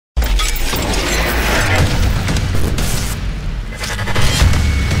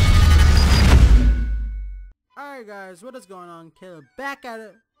guys, what is going on? Caleb back at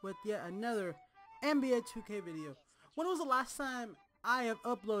it with yet another NBA 2K video. When was the last time I have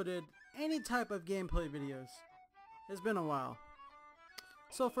uploaded any type of gameplay videos? It's been a while.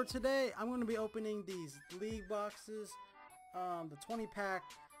 So for today, I'm going to be opening these league boxes, the 20 pack.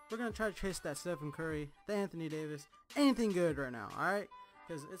 We're going to try to chase that Stephen Curry, the Anthony Davis, anything good right now, alright?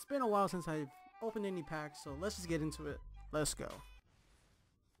 Because it's been a while since I've opened any packs, so let's just get into it. Let's go.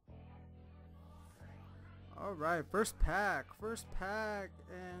 Alright, first pack,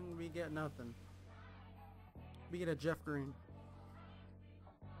 and we get nothing. We get a Jeff Green.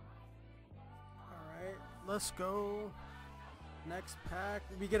 Alright, let's go. Next pack,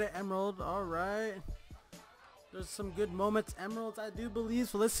 we get an Emerald. Alright. There's some good moments, Emeralds, I do believe,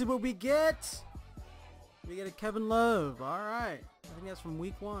 so let's see what we get. We get a Kevin Love. Alright. I think that's from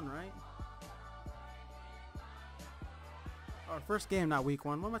week 1, right? Our first game, not week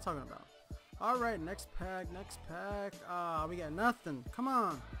 1. What am I talking about? Alright, next pack. We got nothing. Come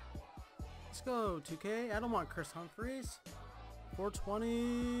on. Let's go, 2K. I don't want Chris Humphries. 420.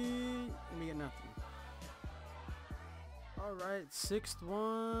 And we get nothing. Alright, 6th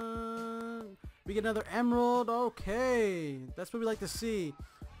one. We get another Emerald. Okay. That's what we like to see.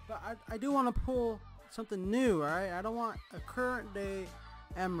 But I do want to pull something new, alright? I don't want a current day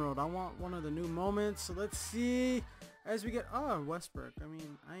Emerald. I want one of the new moments. So let's see. As we get... Oh, Westbrook. I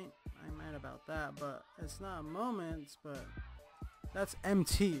mean, I'm mad about that, but it's not moments, but that's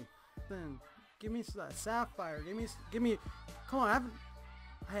MT. Then give me that Sapphire. Give me. Come on,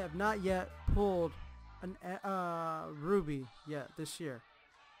 I have not yet pulled an Ruby yet this year.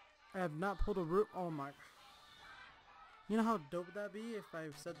 I have not pulled a Ruby. Oh my! You know how dope would that be if I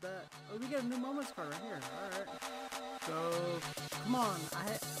said that? Oh, we get a new moments card right here. All right. So come on,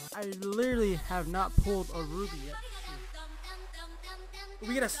 I literally have not pulled a Ruby yet.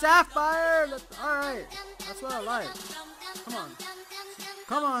 We get a Sapphire! Alright. That's what I like. Come on.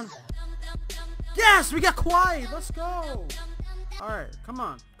 Come on. Yes! We got Kawhi! Let's go! Alright. Come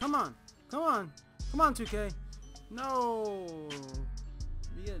on. 2K. No.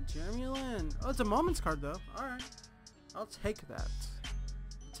 We get Jeremy Lin. Oh, it's a moments card, though. Alright. I'll take that.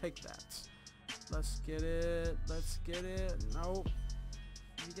 Let's get it. Nope.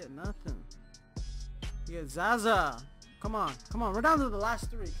 We get nothing. We get Zaza. Come on. We're down to the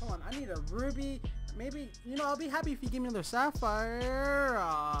last 3. Come on. I need a Ruby. Maybe, you know, I'll be happy if you give me another Sapphire.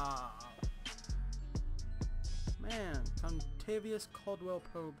 Man. Contavious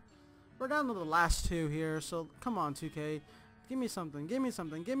Caldwell-Pope. We're down to the last 2 here. So, come on, 2K. Give me something. Give me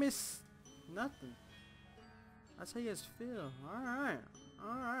nothing. That's how you guys feel. Alright.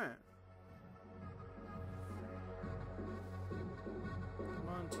 Come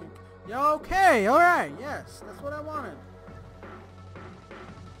on, 2K. Yeah, okay, alright, yes, that's what I wanted.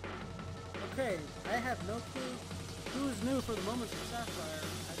 Okay, I have no clue who's new for the moments of Sapphire.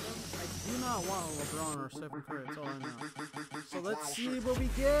 I do not want a LeBron or Stephen Curry, that's all I know. So let's see what we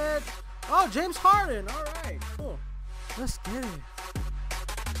get. Oh, James Harden, alright, cool. Let's get it.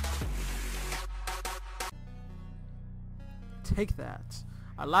 Take that.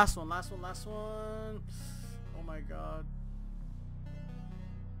 Last one. Oh my god.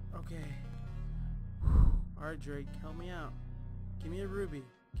 Okay. Alright, Drake, help me out. Give me a Ruby.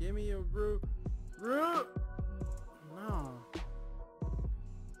 No.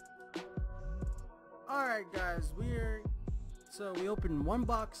 Alright, guys, so we opened 1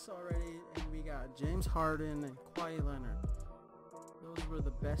 box already, and we got James Harden and Kawhi Leonard. Those were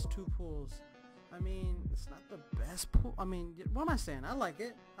the best 2 pulls. I mean, it's not the best pull. I mean, what am I saying? I like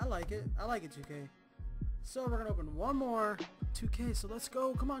it, 2K. So we're gonna open 1 more 2K, so let's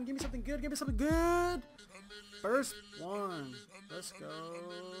go. Come on, give me something good. First one. Let's go.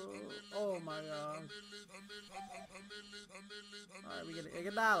 Oh my god. Alright, we get a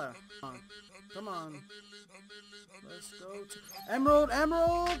 $1. Come on. Let's go. Emerald.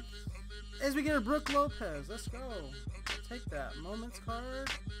 As we get a Brook Lopez. Let's go. Take that. Moments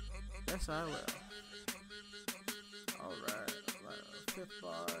card. Yes, I will. Alright. 5th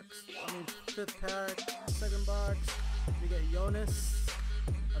box. 5th pack. 2nd box. We get Jonas.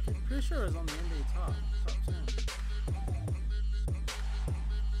 Okay, pretty sure it was on the NBA top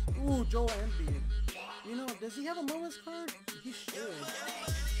 10. Ooh, Joel Embiid. You know, does he have a moments card? He should.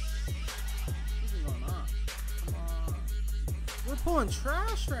 What's going on? Come on. We're pulling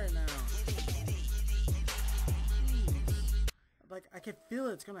trash right now. Jeez. Like, I can feel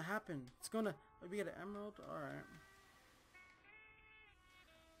it. It's gonna happen. We get an Emerald. Alright.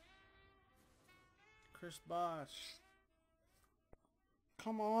 Chris Bosh.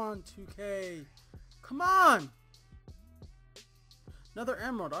 Come on, 2K. Come on! Another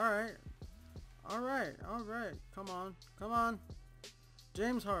Emerald. Alright. Alright, alright. Come on. Come on.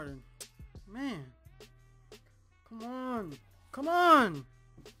 James Harden. Man. Come on. Come on.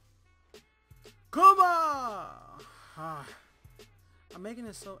 Come on. Ah. I'm making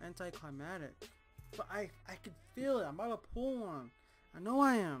it so anticlimactic. But I can feel it. I'm about to pull one. I know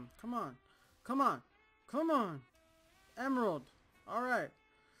I am. Come on. Come on. Come on. Emerald. Alright.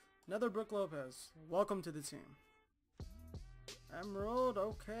 Another Brook Lopez. Welcome to the team. Emerald.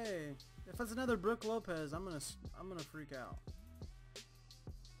 Okay. If it's another Brook Lopez, I'm gonna freak out.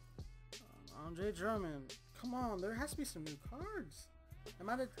 Andre Drummond. Come on. There has to be some new cards. Am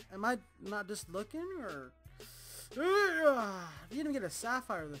I not just looking, or you didn't get a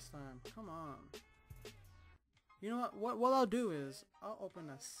sapphire this time? Come on. You know what I'll do is I'll open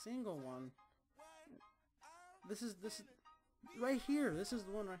a single one. This is right here. This is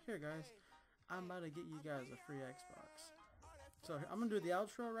the one right here, guys. I'm about to get you guys a free Xbox. So I'm gonna do the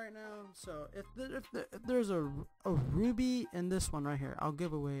outro right now. So if there's a ruby in this one right here, I'll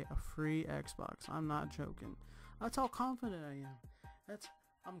give away a free Xbox. I'm not joking. That's how confident I am.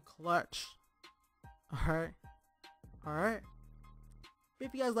 I'm clutch. Alright. Alright.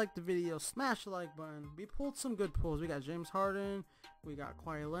 If you guys liked the video, smash the like button. We pulled some good pulls. We got James Harden. We got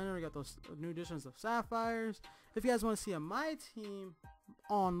Kawhi Leonard. We got those new additions of Sapphires. If you guys want to see my team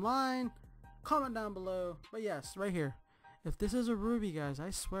online, comment down below. But yes, right here. If this is a ruby, guys, I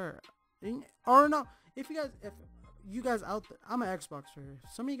swear. Or no, if you guys out there, I'm an Xbox right here.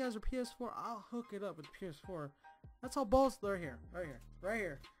 Some of you guys are PS4. I'll hook it up with PS4. That's how balls. Right here. Right here. Right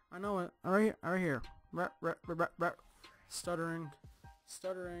here. I know it. Right here. Right here. Right. Stuttering.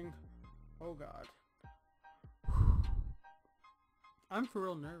 Oh god. I'm for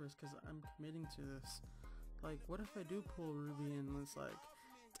real nervous because I'm committing to this. Like, what if I do pull ruby and it's like,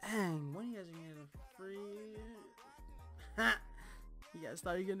 dang, when you guys are gonna get a free? You guys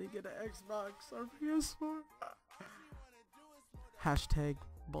thought you're gonna get an Xbox or PS4? Hashtag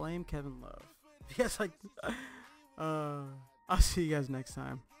blame Kevin Love. You guys like, I'll see you guys next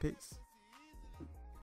time. Peace.